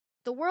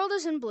The world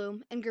is in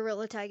bloom, and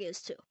Gorilla Tag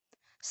is too.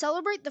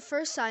 Celebrate the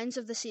first signs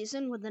of the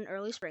season with an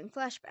early spring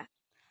flashback.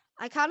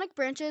 Iconic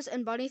branches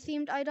and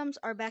bunny-themed items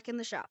are back in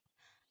the shop.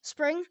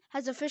 Spring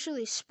has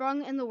officially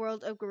sprung in the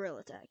world of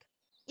Gorilla Tag.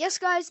 Yes,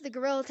 guys, the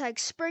Gorilla Tag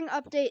spring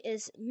update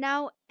is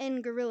now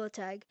in Gorilla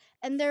Tag,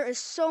 and there is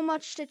so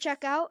much to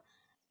check out,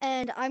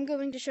 and I'm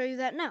going to show you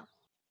that now.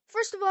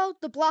 First of all,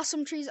 the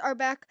blossom trees are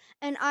back,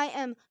 and I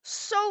am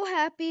so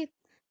happy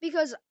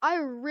because I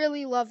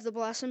really love the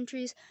blossom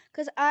trees,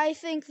 because I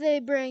think they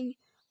bring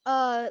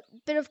a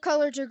bit of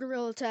color to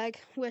Gorilla Tag,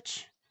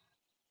 which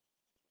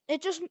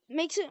it just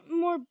makes it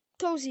more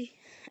cozy,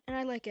 and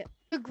I like it.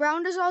 The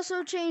ground is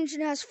also changed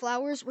and has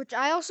flowers, which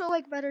I also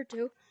like better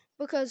too,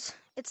 because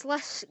it's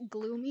less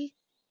gloomy.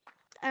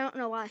 I don't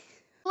know why.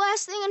 The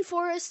last thing in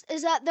forest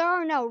is that there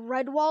are now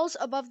red walls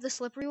above the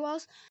slippery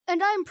walls,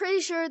 and I'm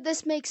pretty sure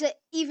this makes it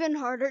even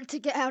harder to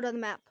get out of the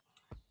map,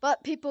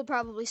 but people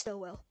probably still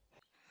will.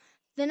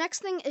 The next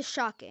thing is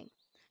shocking.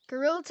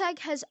 Gorilla Tag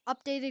has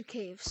updated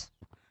caves.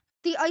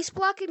 The ice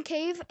block in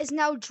cave is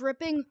now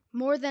dripping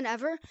more than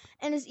ever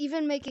and is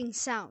even making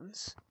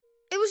sounds.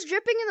 It was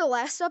dripping in the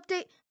last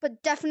update,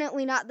 but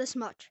definitely not this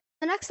much.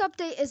 The next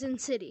update is in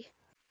city.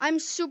 I'm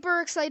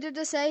super excited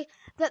to say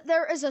that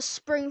there is a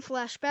spring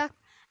flashback,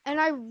 and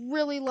I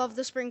really love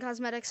the spring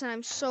cosmetics, and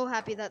I'm so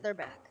happy that they're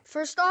back.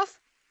 First off,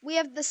 we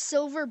have the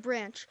silver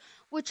branch,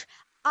 which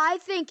I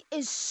think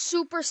is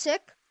super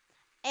sick,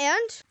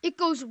 and it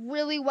goes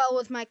really well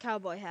with my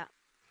cowboy hat.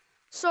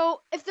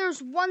 So if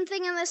there's one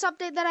thing in this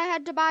update that I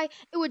had to buy,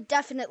 it would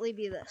definitely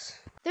be this.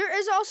 There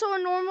is also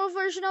a normal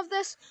version of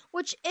this,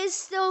 which is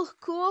still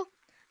cool,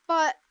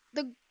 but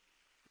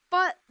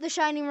the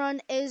shiny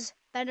run is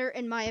better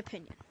in my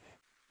opinion.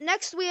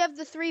 Next, we have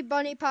the 3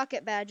 bunny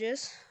pocket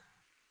badges,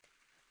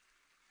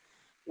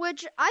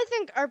 which I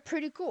think are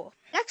pretty cool.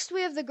 Next,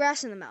 we have the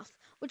grass in the mouth,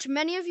 which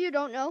many of you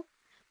don't know,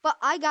 but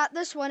I got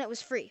this when it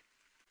was free.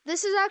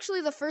 This is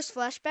actually the first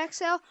flashback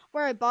sale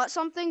where I bought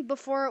something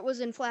before it was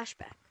in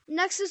flashback.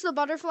 Next is the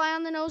butterfly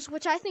on the nose,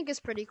 which I think is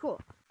pretty cool.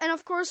 And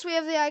of course, we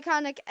have the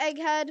iconic egg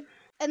head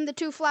and the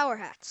 2 flower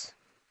hats.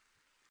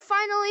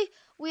 Finally,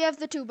 we have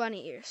the 2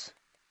 bunny ears.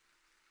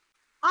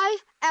 I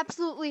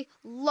absolutely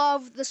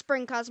love the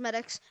spring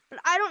cosmetics, but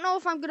I don't know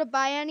if I'm going to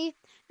buy any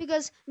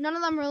because none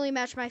of them really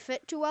match my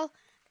fit too well,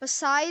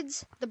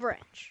 besides the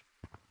branch.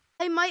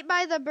 I might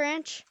buy the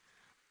branch,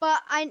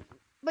 but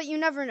you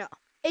never know.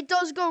 It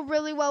does go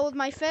really well with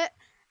my fit,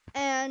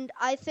 and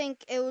I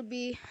think it would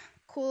be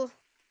a cool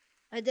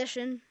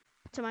addition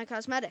to my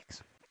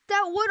cosmetics.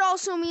 That would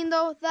also mean,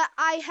 though, that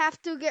I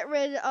have to get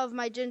rid of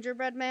my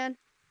gingerbread man.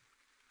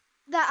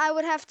 That I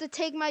would have to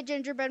take my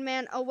gingerbread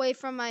man away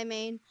from my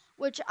main,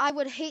 which I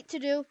would hate to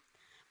do,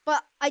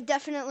 but I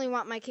definitely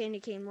want my candy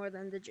cane more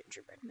than the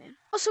gingerbread man.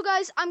 Also,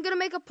 guys, I'm going to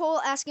make a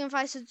poll asking if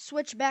I should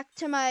switch back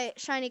to my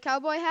shiny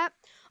cowboy hat,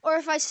 or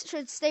if I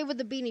should stay with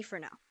the beanie for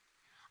now.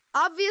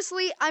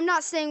 Obviously, I'm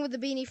not staying with the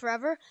beanie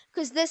forever,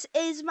 because this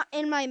is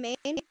in my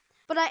main,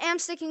 but I am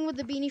sticking with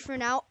the beanie for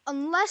now,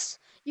 unless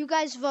you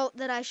guys vote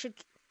that I should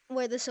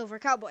wear the silver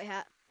cowboy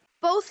hat.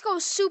 Both go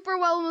super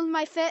well with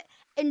my fit,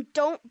 and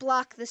don't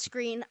block the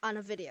screen on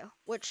a video,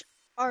 which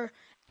are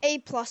A+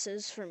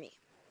 for me.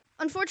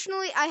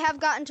 Unfortunately, I have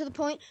gotten to the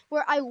point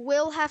where I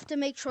will have to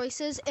make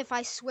choices if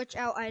I switch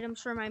out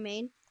items for my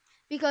main,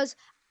 because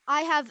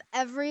I have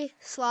every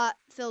slot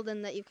filled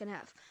in that you can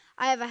have.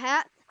 I have a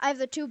hat, I have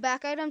the 2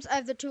 back items, I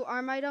have the 2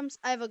 arm items,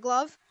 I have a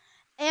glove,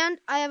 and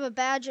I have a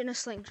badge and a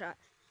slingshot.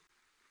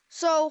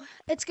 So,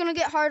 it's going to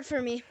get hard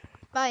for me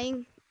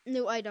buying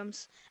new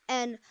items,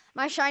 and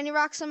my shiny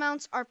rocks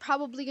amounts are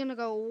probably going to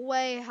go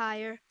way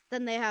higher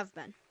than they have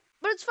been.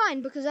 But it's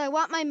fine, because I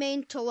want my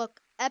main to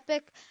look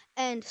epic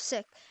and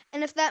sick,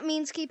 and if that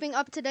means keeping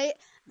up to date,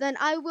 then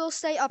I will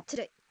stay up to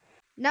date.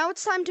 Now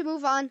it's time to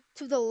move on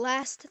to the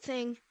last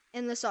thing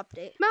in this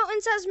update.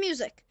 Mountains has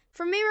music.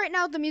 For me right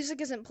now, the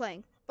music isn't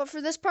playing, but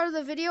for this part of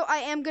the video, I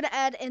am going to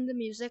add in the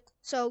music,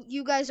 so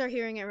you guys are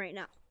hearing it right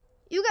now.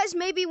 You guys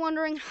may be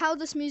wondering how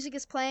this music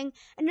is playing,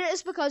 and it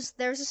is because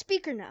there's a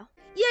speaker now.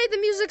 Yay, the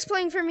music's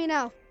playing for me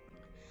now.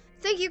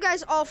 Thank you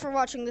guys all for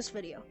watching this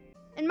video.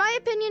 In my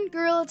opinion,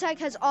 Gorilla Tag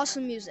has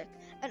awesome music,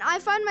 and I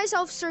find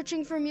myself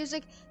searching for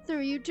music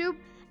through YouTube,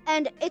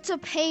 and it's a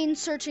pain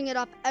searching it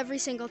up every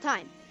single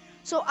time.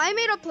 So I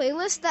made a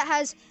playlist that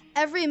has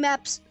every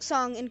map's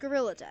song in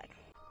Gorilla Tag.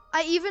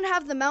 I even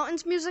have the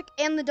mountains music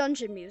and the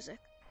dungeon music.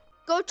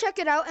 Go check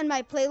it out in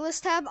my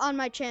playlist tab on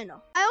my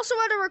channel. I also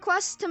had a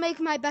request to make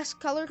my best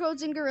color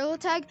codes in Gorilla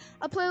Tag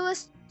a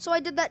playlist, so I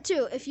did that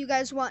too if you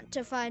guys want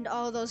to find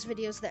all those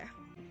videos there.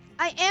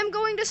 I am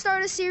going to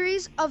start a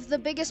series of the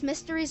biggest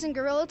mysteries in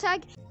Gorilla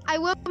Tag. I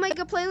will make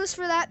a playlist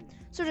for that,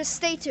 so just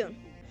stay tuned.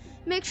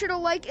 Make sure to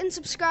like and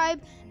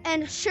subscribe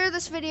and share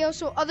this video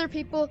so other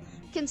people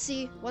can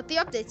see what the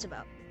update's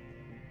about.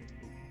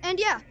 And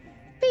yeah,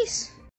 peace!